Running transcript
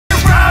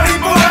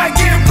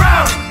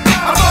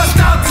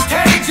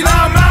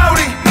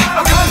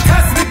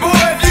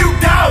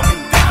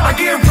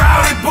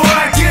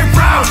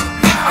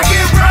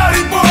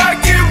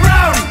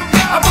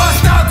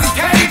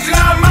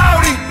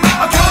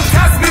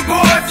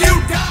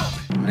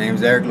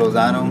name's Eric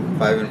Lozano,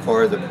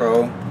 5-4 as a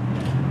pro,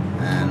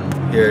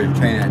 and here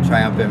training at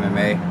Triumph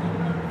MMA.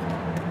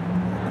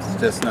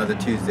 It's just another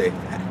Tuesday.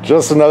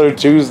 Just another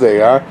Tuesday,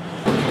 huh?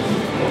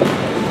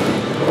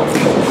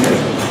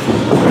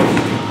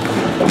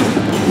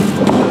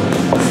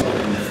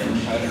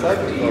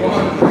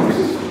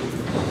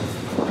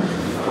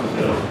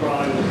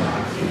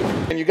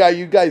 And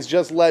you guys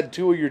just led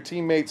two of your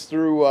teammates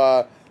through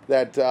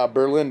that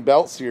Berlin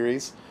belt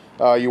series.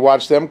 You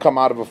watched them come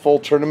out of a full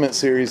tournament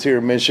series here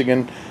in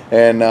Michigan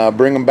and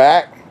bring them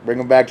back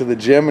to the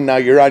gym, and now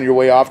you're on your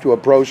way off to a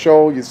pro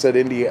show. You said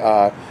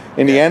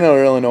Indiana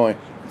or Illinois?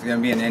 It's going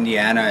to be in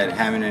Indiana, at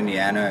Hammond,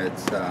 Indiana.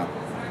 It's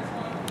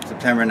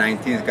September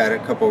 19th. Got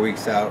it a couple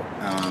weeks out.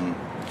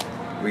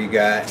 We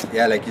got,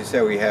 like you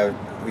said, we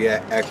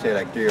actually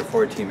like 3 or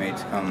 4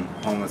 teammates come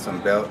home with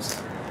some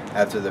belts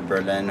after the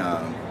Berlin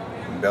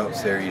belt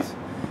series.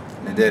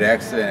 They did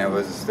excellent.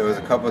 There was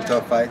a couple of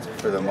tough fights.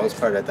 For the most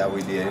part, I thought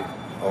we did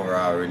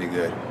overall really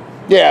good.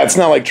 Yeah, it's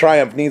not like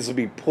Triumph needs to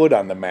be put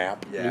on the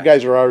map. Yeah. You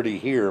guys are already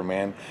here,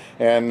 man.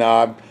 And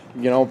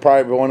you know,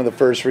 probably one of the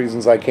first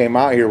reasons I came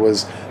out here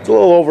was it's a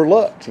little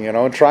overlooked. You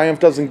know, Triumph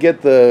doesn't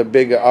get the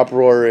big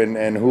uproar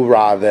and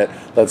hoorah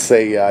that, let's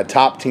say,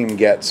 Top Team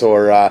gets,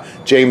 or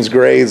James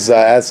Gray's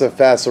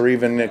SFS, or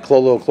even a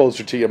little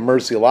closer to you,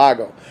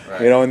 Murcielago.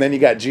 Right. You know, and then you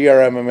got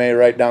GRMMA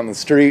right down the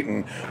street,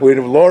 and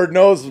Lord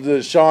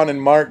knows Sean and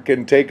Mark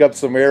can take up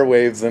some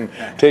airwaves and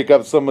take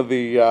up some of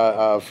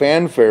the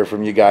fanfare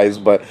from you guys.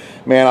 But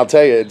man, I'll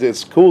tell you,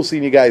 it's cool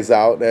seeing you guys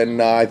out.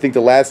 And I think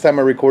the last time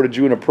I recorded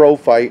you in a pro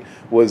fight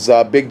was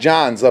Big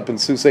John's up in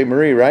Sault Ste.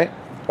 Marie, right?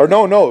 Or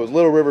no, it was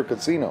Little River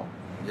Casino.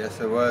 Yes,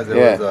 it was. It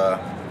was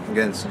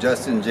against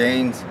Justin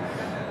James.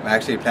 I'm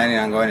actually planning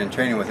on going and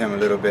training with him a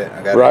little bit.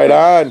 I got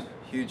a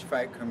huge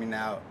fight coming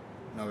out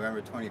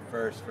November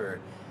 21st for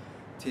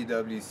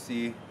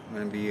TWC. I'm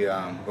going to be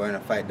going to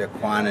fight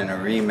Daquan in a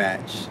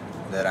rematch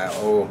that I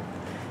owe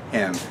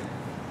him.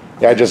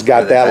 Yeah, I just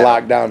got that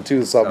locked down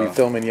too, so I'll be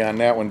filming you on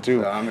that one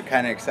too. So I'm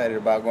kind of excited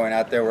about going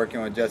out there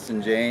working with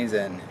Justin James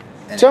and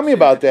tell me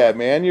about that,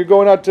 man. You're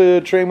going out to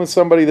train with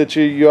somebody that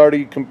you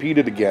already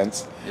competed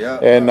against. Yeah.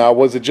 And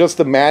was it just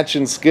a match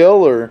in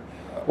skill, or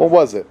what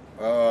was it?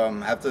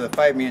 After the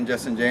fight, me and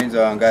Justin James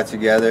got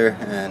together,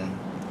 and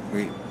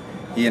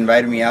he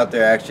invited me out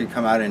there to actually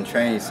come out and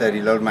train. He said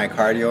he loved my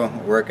cardio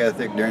work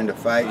ethic during the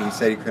fight. He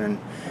said he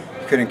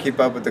couldn't keep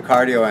up with the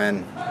cardio,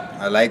 and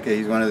I like it.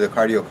 He's one of the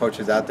cardio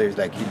coaches out there. He's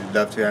like, he'd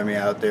love to have me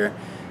out there.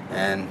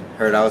 And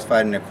heard I was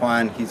fighting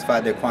Daquan. He's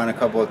fought Daquan a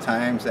couple of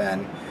times,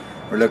 and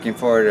we're looking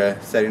forward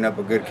to setting up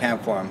a good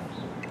camp for him.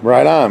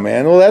 Right on,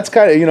 man. Well, that's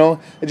kind of, you know,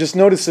 I just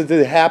noticed that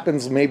it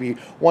happens maybe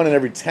 1 in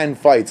every 10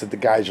 fights that the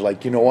guys are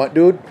like, you know what,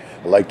 dude?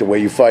 I like the way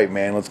you fight,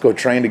 man. Let's go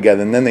train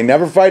together. And then they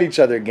never fight each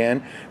other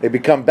again. They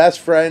become best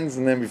friends,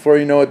 and then before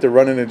you know it, they're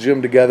running a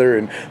gym together,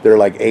 and they're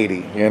like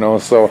 80, you know?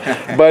 So,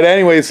 but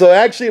anyway, so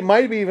actually it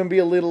might even be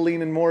a little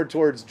leaning more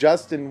towards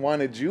Justin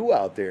wanted you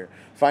out there.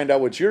 Find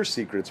out what your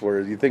secrets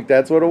were. You think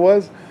that's what it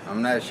was?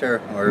 I'm not sure.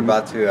 We're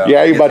about to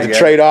yeah, you're about to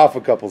trade off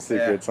a couple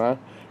secrets, huh?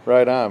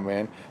 Right on,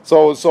 man.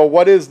 So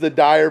what is the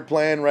dire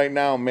plan right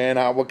now, man?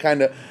 What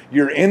kind of,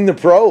 you're in the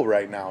pro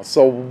right now.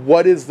 So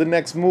what is the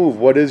next move?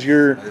 What is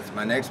your...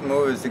 My next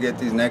move is to get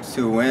these next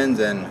 2 wins,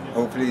 and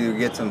hopefully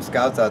get some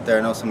scouts out there.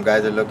 I know some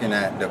guys are looking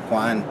at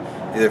Daquan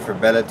either for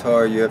Bellator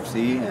or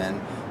UFC,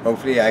 and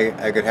hopefully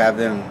I could have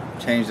them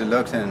change the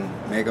looks and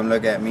make them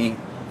look at me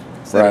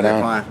instead of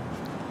Daquan.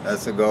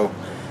 That's the goal.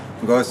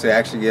 The goal is to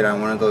actually get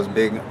on one of those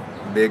big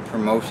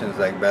promotions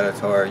like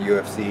Bellator,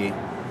 UFC,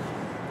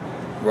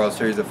 World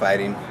Series of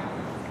Fighting.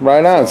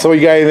 Right on. So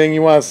you got anything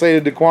you want to say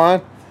to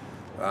Daquan?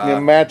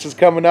 Your match is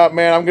coming up,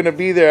 man. I'm going to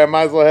be there. I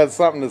might as well have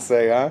something to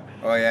say, huh?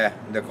 Oh, yeah.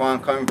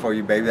 Daquan coming for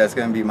you, baby. That's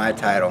going to be my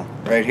title.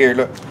 Right here,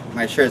 look.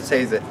 My shirt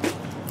says it.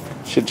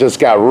 Shit just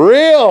got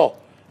real.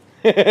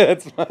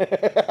 That's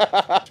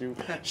my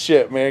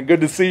shit, man.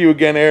 Good to see you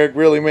again, Eric.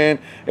 Really, man.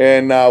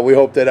 And we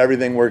hope that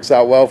everything works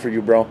out well for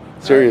you, bro.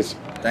 Serious.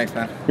 Right. Thanks,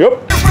 man.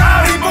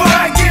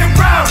 Yep.